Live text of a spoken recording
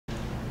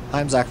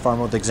I'm Zack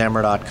with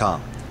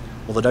Examiner.com.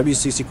 Well, the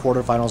WCC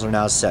quarterfinals are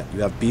now set. You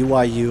have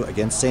BYU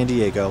against San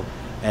Diego,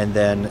 and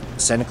then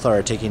Santa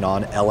Clara taking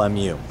on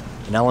LMU.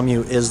 And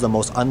LMU is the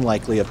most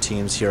unlikely of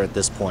teams here at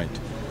this point.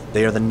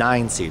 They are the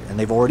 9 seed, and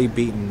they've already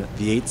beaten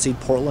the 8 seed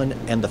Portland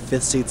and the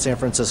 5th seed San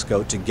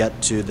Francisco to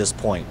get to this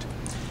point.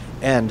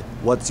 And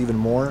what's even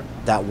more,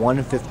 that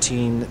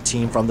 1-15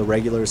 team from the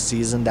regular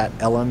season, that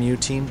LMU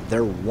team,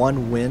 their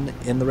one win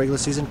in the regular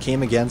season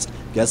came against,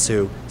 guess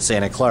who?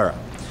 Santa Clara.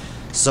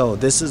 So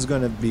this is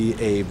going to be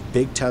a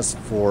big test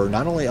for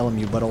not only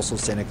LMU but also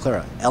Santa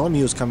Clara.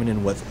 LMU is coming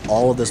in with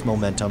all of this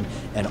momentum,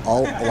 and a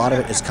lot of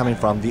it is coming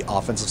from the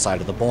offensive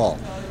side of the ball.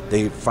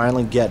 They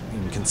finally get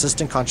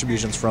consistent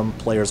contributions from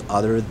players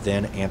other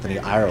than Anthony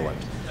Ireland.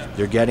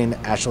 You're getting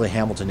Ashley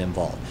Hamilton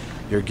involved.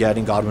 You're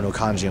getting Godwin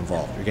Okanji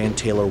involved. You're getting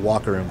Taylor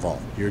Walker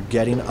involved. You're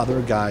getting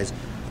other guys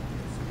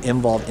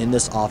involved in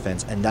this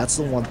offense, and that's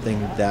the one thing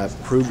that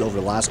proved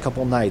over the last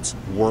couple nights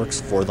works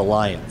for the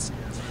Lions.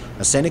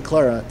 Now, Santa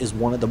Clara is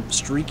one of the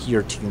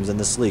streakier teams in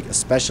this league,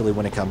 especially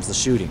when it comes to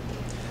shooting.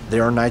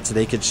 There are nights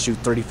they could shoot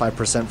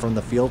 35% from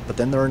the field, but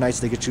then there are nights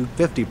they could shoot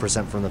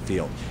 50% from the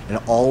field. And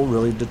it all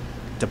really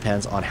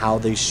depends on how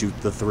they shoot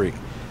the three.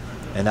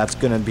 And that's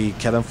going to be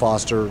Kevin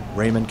Foster,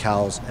 Raymond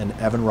Cowles, and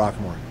Evan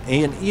Rockmore,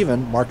 and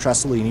even Mark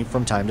Tressolini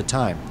from time to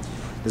time.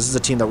 This is a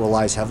team that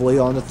relies heavily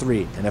on the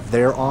three, and if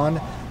they're on,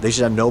 they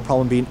should have no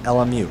problem beating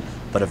LMU.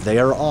 But if they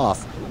are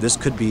off, this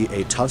could be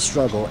a tough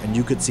struggle, and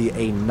you could see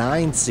a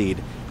 9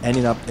 seed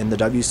ending up in the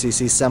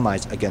WCC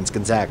semis against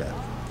Gonzaga.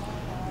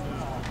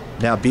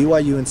 Now,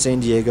 BYU and San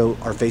Diego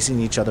are facing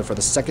each other for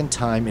the second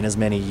time in as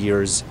many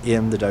years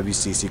in the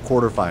WCC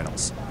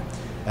quarterfinals.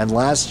 And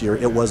last year,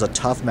 it was a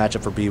tough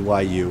matchup for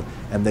BYU,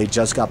 and they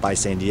just got by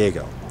San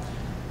Diego.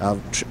 Now,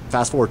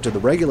 fast forward to the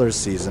regular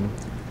season,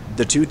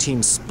 the two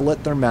teams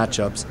split their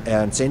matchups,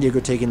 and San Diego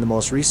taking the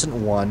most recent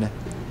one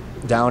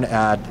down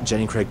at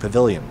Jenny Craig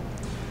Pavilion.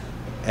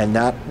 And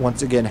that,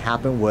 once again,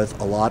 happened with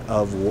a lot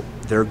of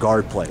their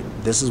guard play.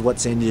 This is what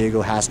San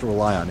Diego has to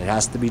rely on. It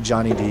has to be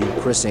Johnny D,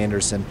 Chris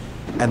Anderson,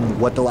 and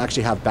what they'll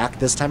actually have back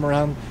this time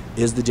around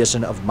is the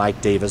addition of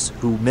Mike Davis,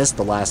 who missed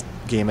the last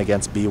game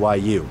against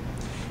BYU.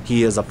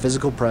 He is a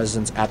physical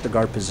presence at the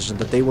guard position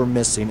that they were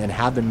missing and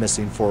have been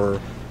missing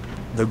for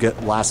the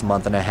last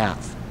month and a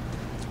half.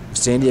 If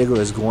San Diego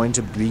is going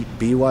to beat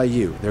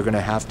BYU, they're going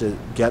to have to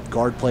get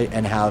guard play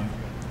and have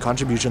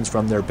contributions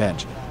from their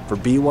bench. For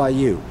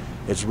BYU,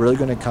 it's really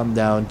going to come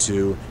down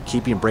to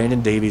keeping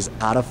Brandon Davies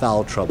out of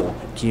foul trouble,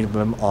 keeping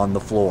him on the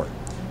floor.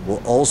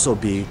 Will also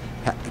be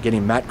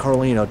getting Matt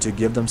Carlino to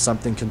give them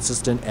something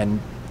consistent and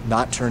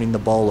not turning the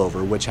ball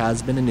over, which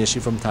has been an issue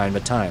from time to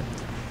time.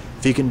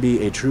 If he can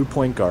be a true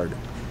point guard,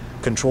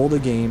 control the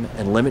game,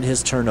 and limit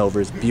his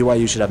turnovers,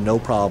 BYU should have no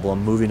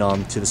problem moving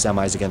on to the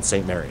semis against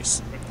St.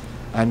 Mary's.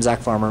 I'm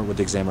Zack with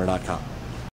Examiner.com.